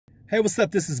Hey, what's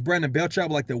up? This is Brandon Belcher. I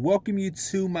would like to welcome you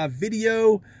to my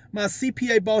video, my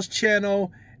CPA Boss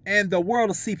channel, and the world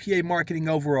of CPA marketing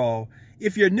overall.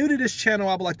 If you're new to this channel,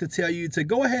 I would like to tell you to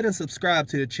go ahead and subscribe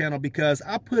to the channel because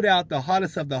I put out the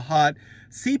hottest of the hot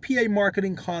CPA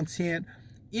marketing content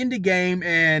in the game,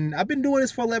 and I've been doing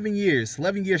this for 11 years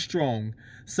strong.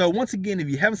 So once again, if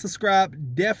you haven't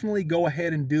subscribed, definitely go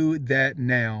ahead and do that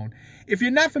now. If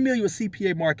you're not familiar with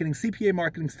CPA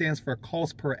marketing stands for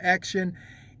cost per action.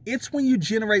 It's when you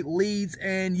generate leads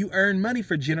and you earn money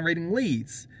for generating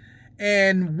leads.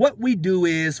 And what we do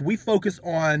is we focus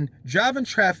on driving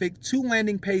traffic to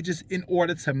landing pages in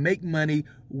order to make money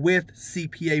with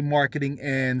CPA marketing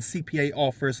and CPA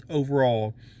offers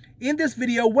overall. In this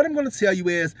video, what I'm going to tell you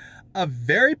is a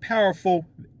very powerful,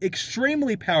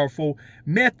 extremely powerful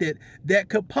method that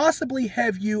could possibly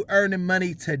have you earning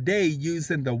money today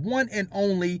using the one and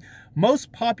only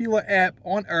most popular app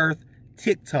on earth,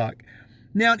 TikTok.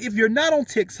 Now, if you're not on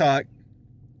TikTok,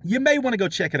 you may want to go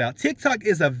check it out. TikTok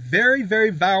is a very, very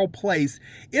viral place.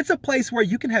 It's a place where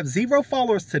you can have 0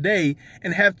 followers today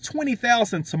and have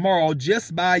 20,000 tomorrow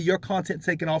just by your content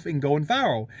taking off and going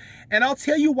viral. And I'll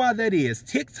tell you why that is.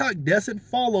 TikTok doesn't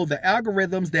follow the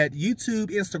algorithms that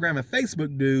YouTube, Instagram, and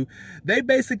Facebook do. They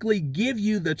basically give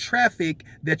you the traffic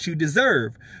that you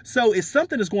deserve. So if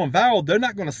something is going viral, they're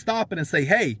not going to stop it and say,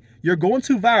 hey, you're going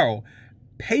too viral.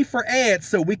 Pay for ads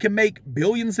so we can make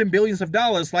billions and billions of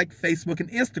dollars like Facebook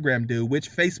and Instagram do, which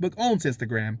Facebook owns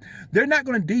Instagram. They're not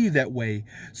going to do you that way.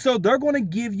 So they're going to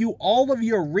give you all of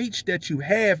your reach that you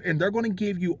have, and they're going to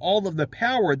give you all of the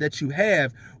power that you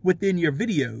have within your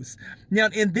videos. Now,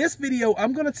 in this video,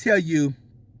 I'm going to tell you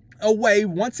a way,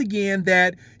 once again,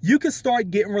 that you can start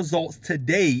getting results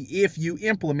today if you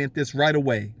implement this right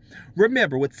away.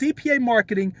 Remember, with CPA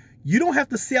marketing, you don't have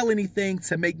to sell anything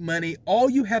to make money. All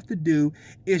you have to do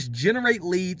is generate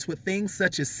leads with things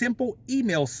such as simple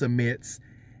email submits,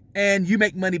 and you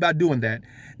make money by doing that.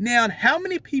 Now, how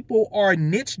many people are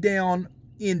niched down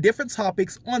in different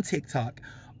topics on TikTok?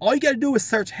 All you got to do is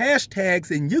search hashtags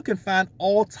and you can find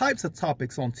all types of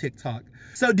topics on TikTok.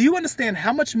 So do you understand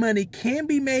how much money can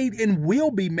be made and will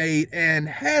be made and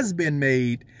has been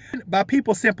made by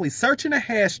people simply searching a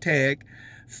hashtag,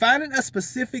 finding a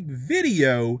specific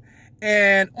video,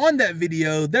 and on that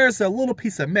video, there's a little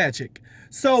piece of magic.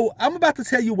 So I'm about to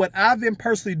tell you what I've been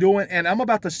personally doing, and I'm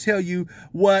about to tell you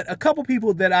what a couple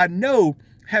people that I know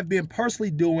have been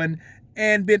personally doing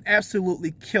and been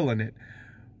absolutely killing it.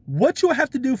 What you'll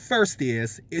have to do first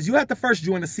is you have to first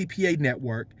join a CPA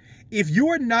network. If you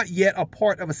are not yet a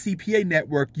part of a CPA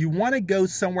network, you want to go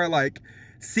somewhere like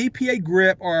CPA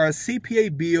Grip or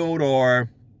CPA Build or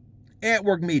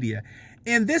AdWork Media.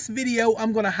 In this video,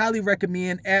 I'm going to highly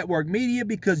recommend AdWork Media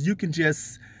because you can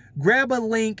just grab a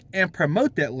link and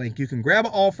promote that link. You can grab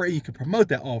an offer and you can promote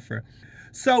that offer.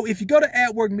 So if you go to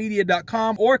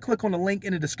adworkmedia.com or click on the link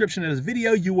in the description of this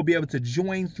video, you will be able to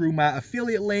join through my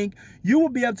affiliate link. You will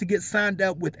be able to get signed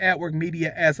up with AdWork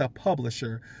Media as a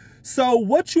publisher. So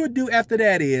what you'll do after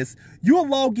that is you'll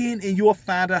log in and you'll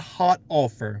find a hot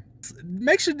offer.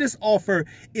 Make sure this offer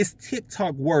is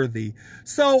TikTok worthy.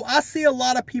 So I see a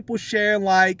lot of people sharing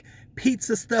like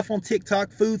pizza stuff on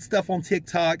TikTok, food stuff on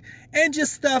TikTok, and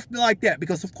just stuff like that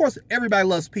because of course everybody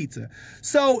loves pizza.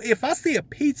 So if I see a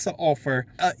pizza offer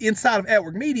inside of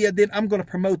AdWork Media, then I'm going to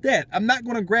promote that. I'm not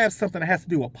going to grab something that has to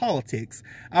do with politics.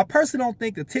 I personally don't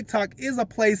think that TikTok is a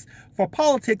place for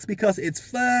politics because it's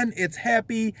fun, it's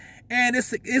happy, and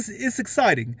it's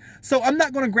exciting. So I'm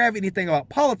not going to grab anything about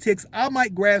politics. I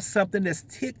might grab something that's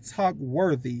TikTok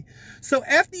worthy. So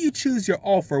after you choose your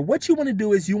offer, what you want to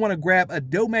do is you want to grab a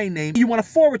domain name. You want to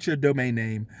forward your domain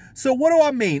name. So what do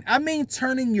I mean? I mean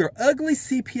turning your ugly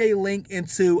CPA link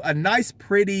into a nice,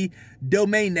 pretty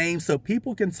domain name so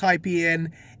people can type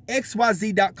in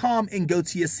xyz.com and go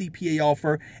to your CPA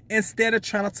offer instead of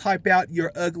trying to type out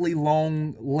your ugly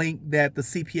long link that the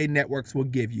CPA networks will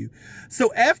give you.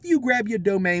 So after you grab your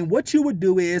domain, what you would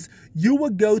do is you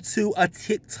would go to a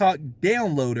TikTok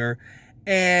downloader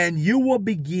and you will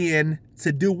begin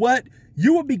to do what?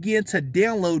 You will begin to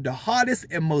download the hottest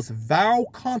and most viral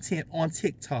content on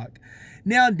TikTok.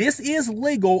 Now, this is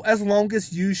legal as long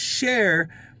as you share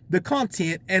the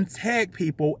content and tag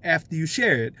people after you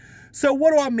share it. So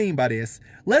what do I mean by this?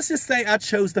 Let's just say I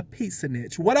chose the pizza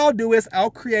niche. What I'll do is I'll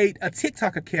create a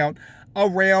TikTok account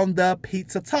around the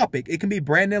pizza topic. It can be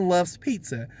Brandon Loves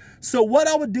Pizza. So what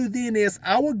I would do then is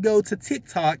I would go to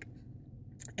TikTok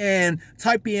and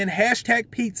type in hashtag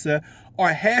pizza or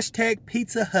hashtag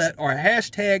Pizza Hut or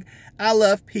hashtag I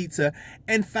love pizza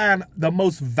and find the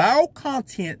most viral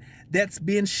content that's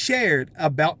been shared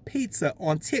about pizza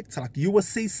on TikTok. You will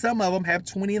see some of them have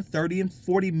 20 and 30 and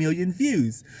 40 million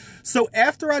views. So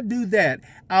after I do that,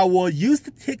 I will use the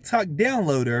TikTok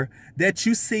downloader that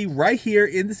you see right here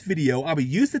in this video. I will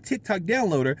use the TikTok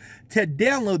downloader to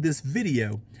download this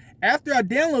video. After I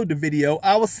download the video,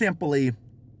 I will simply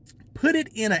put it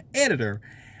in an editor.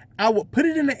 I will put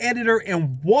it in an editor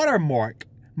and watermark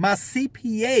my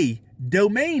CPA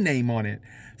domain name on it.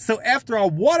 So after I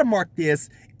watermark this,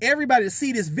 everybody that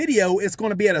see this video is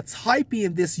going to be able to type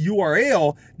in this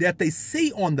URL that they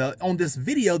see on this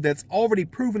video that's already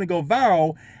proven to go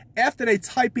viral. After they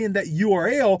type in that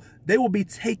URL, they will be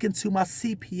taken to my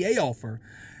CPA offer.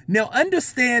 Now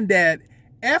understand that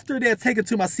after they're taken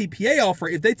to my CPA offer,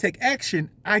 if they take action,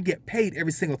 I get paid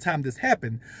every single time this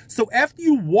happens. So after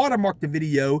you watermark the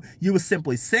video, you will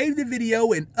simply save the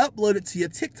video and upload it to your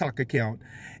TikTok account.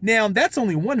 Now, that's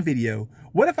only one video.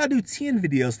 What if I do 10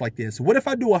 videos like this? What if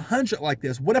I do 100 like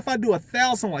this? What if I do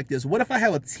 1,000 like this? What if I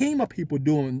have a team of people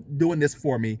doing this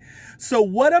for me? So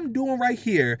what I'm doing right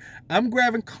here, I'm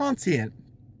grabbing content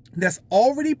that's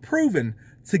already proven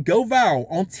to go viral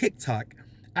on TikTok.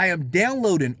 I am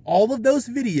downloading all of those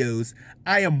videos.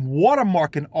 I am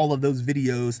watermarking all of those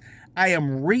videos. I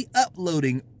am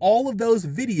re-uploading all of those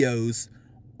videos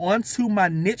onto my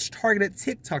niche targeted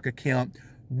TikTok account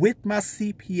with my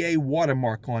CPA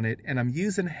watermark on it. And I'm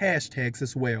using hashtags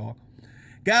as well.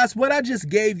 Guys, what I just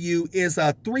gave you is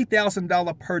a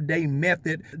 $3,000 per day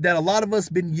method that a lot of us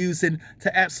been using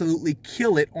to absolutely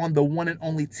kill it on the one and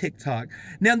only TikTok.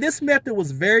 Now, this method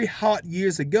was very hot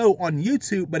years ago on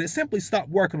YouTube, but it simply stopped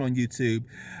working on YouTube.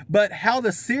 But how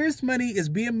the serious money is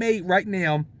being made right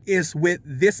now is with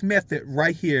this method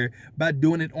right here by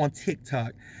doing it on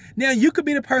TikTok. Now, you could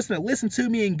be the person that listen to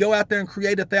me and go out there and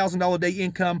create $1,000 a day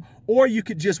income, or you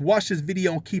could just watch this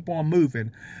video and keep on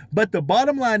moving. But the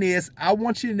bottom line is, I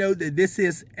want you to know that this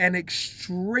is an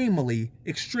extremely,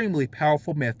 extremely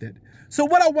powerful method. So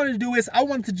what I wanted to do is I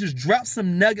wanted to just drop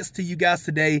some nuggets to you guys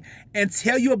today and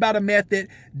tell you about a method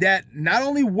that not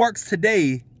only works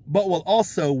today, but will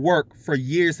also work for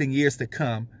years and years to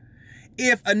come.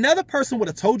 If another person would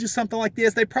have told you something like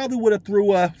this, they probably would have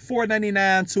threw a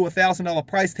 $499 to $1,000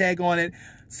 price tag on it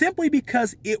simply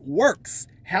because it works.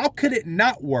 How could it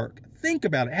not work? Think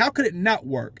about it. How could it not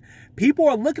work? People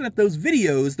are looking at those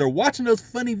videos. They're watching those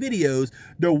funny videos.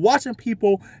 They're watching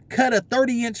people cut a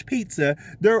 30-inch pizza.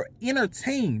 They're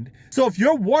entertained. So if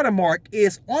your watermark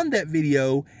is on that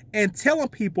video and telling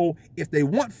people if they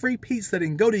want free pizza,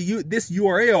 then go to this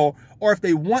URL, or if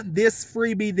they want this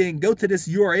freebie, then go to this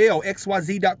URL,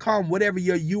 xyz.com, whatever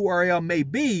your URL may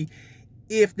be.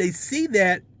 If they see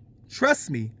that, trust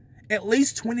me, at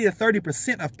least 20 to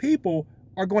 30% of people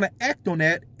are going to act on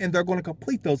that, and they're going to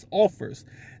complete those offers.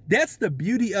 That's the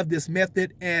beauty of this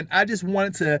method, and I just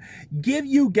wanted to give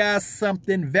you guys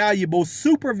something valuable,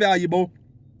 super valuable,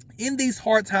 in these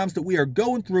hard times that we are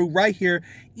going through right here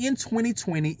in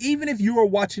 2020. Even if you are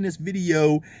watching this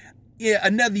video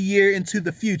another year into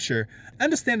the future,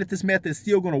 understand that this method is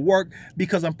still going to work,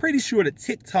 because I'm pretty sure that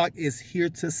TikTok is here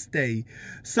to stay.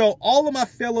 So all of my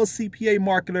fellow CPA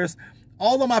marketers,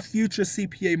 all of my future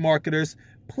CPA marketers,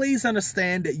 please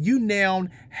understand that you now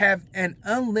have an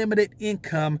unlimited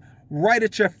income right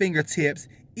at your fingertips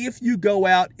if you go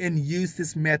out and use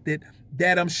this method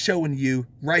that I'm showing you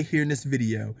right here in this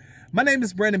video. My name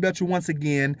is Brandon Belcher once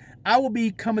again. I will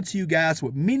be coming to you guys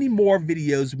with many more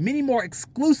videos, many more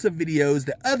exclusive videos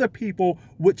that other people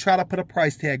would try to put a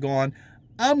price tag on.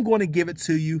 I'm going to give it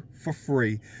to you for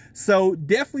free. So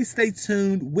definitely stay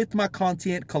tuned with my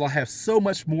content, because I have so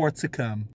much more to come.